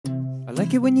I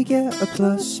like it when you get a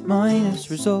plus minus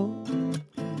result,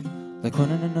 like one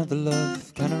and another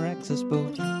love counteracts us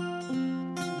both.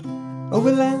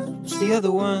 Overlaps the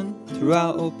other one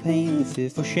throughout all pain, the fear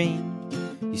for shame.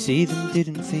 You see them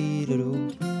didn't feel at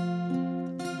all.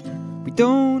 We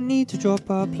don't need to drop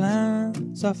our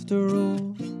plans after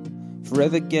all,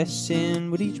 forever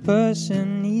guessing what each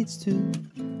person needs to.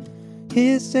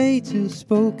 Hearsay too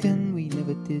spoken, we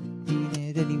never did mean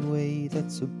it anyway,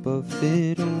 that's above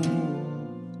it all.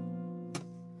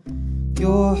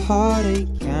 Your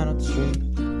heartache cannot stray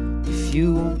if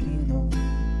you only know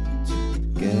to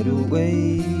get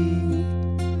away.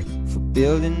 For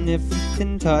building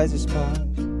everything ties us apart,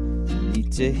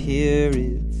 need to hear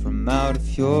it from out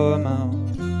of your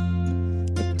mouth.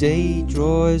 A day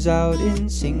draws out in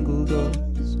single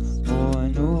doors, oh I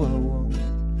know I won't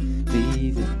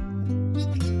leave it.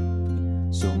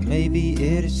 So maybe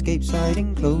it escapes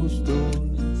hiding closed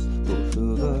doors. Both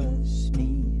of us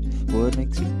need what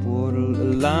makes a portal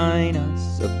align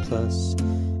us. A plus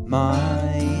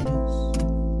minus,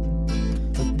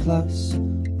 a plus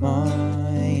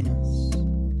minus.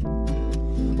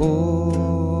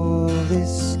 All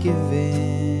this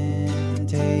giving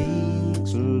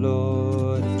takes a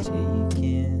lot of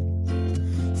taking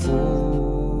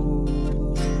for.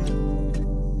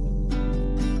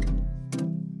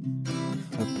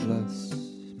 A plus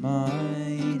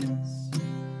minus.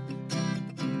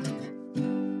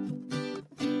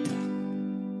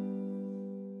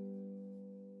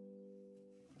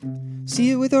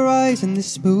 See it with our eyes in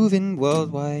this moving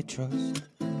worldwide trust.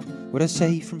 What I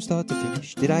say from start to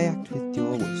finish, did I act with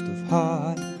your worst of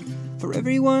heart? For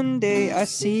every one day I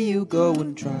see you go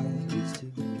and try, it's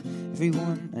to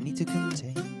everyone I need to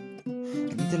contain. I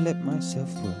need to let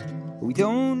myself go. We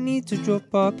don't need to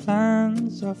drop our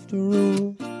plans after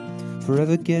all,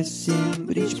 forever guessing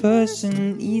what each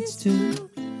person needs to.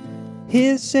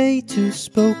 Hearsay too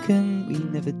spoken, we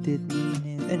never did mean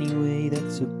it anyway,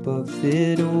 that's above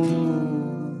it all.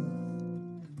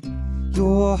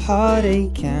 Your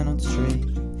heartache cannot stray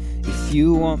if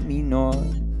you want me not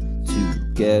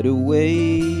to get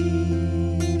away.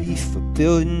 For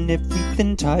building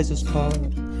everything ties us apart,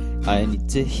 I need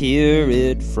to hear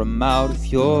it from out of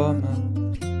your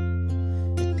mouth.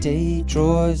 A day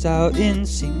draws out in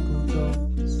single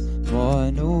doors, oh I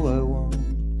know I won't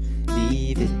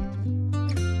leave it.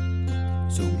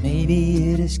 So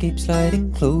maybe it escapes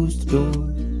sliding closed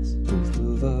doors. Both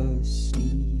of us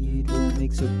need what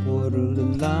makes a portal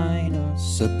align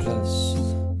us. A plus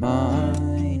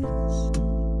minus,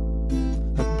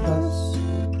 a plus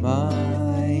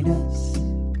minus.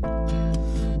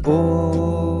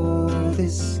 All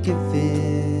this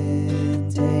giving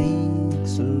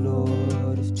takes a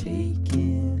lot of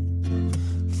taking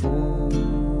for.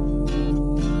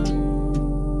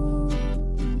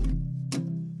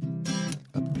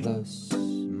 A plus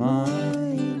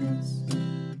minus.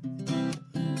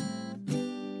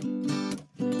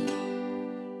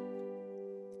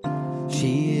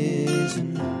 She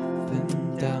isn't up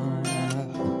and down, I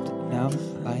hope that now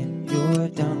I am your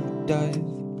down dive.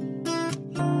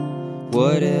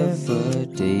 Whatever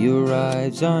day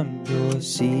arrives, I'm yours,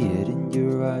 see it in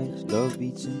your eyes. Love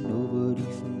beats in nobody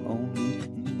from only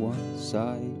in one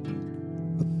side.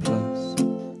 A plus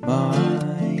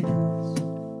minus,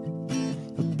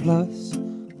 a plus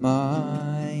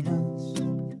minus.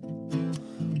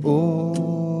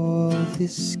 All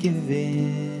this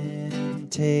giving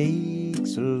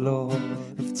takes a lot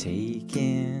of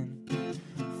taking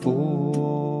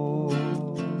for.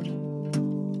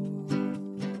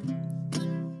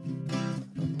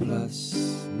 A plus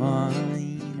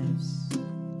minus.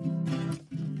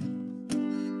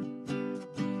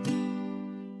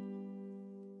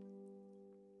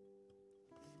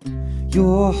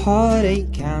 Your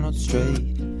heartache cannot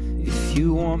stray if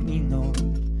you want me not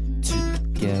to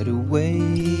get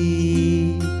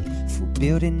away. For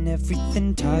building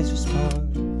everything ties us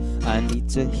apart, I need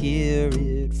to hear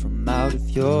it from out of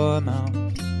your mouth.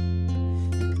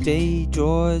 The day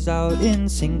draws out in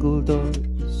single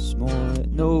doors, more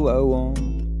no I won't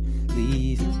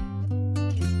leave it.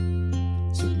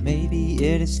 So maybe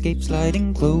it escapes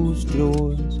sliding closed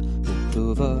doors. Both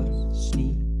of us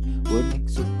need what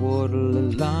makes a portal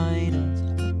align us.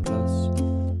 A plus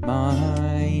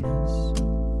minus,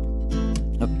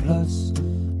 a plus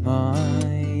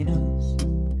minus.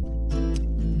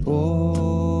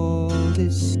 All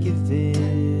this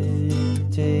giving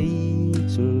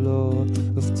takes a lot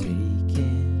of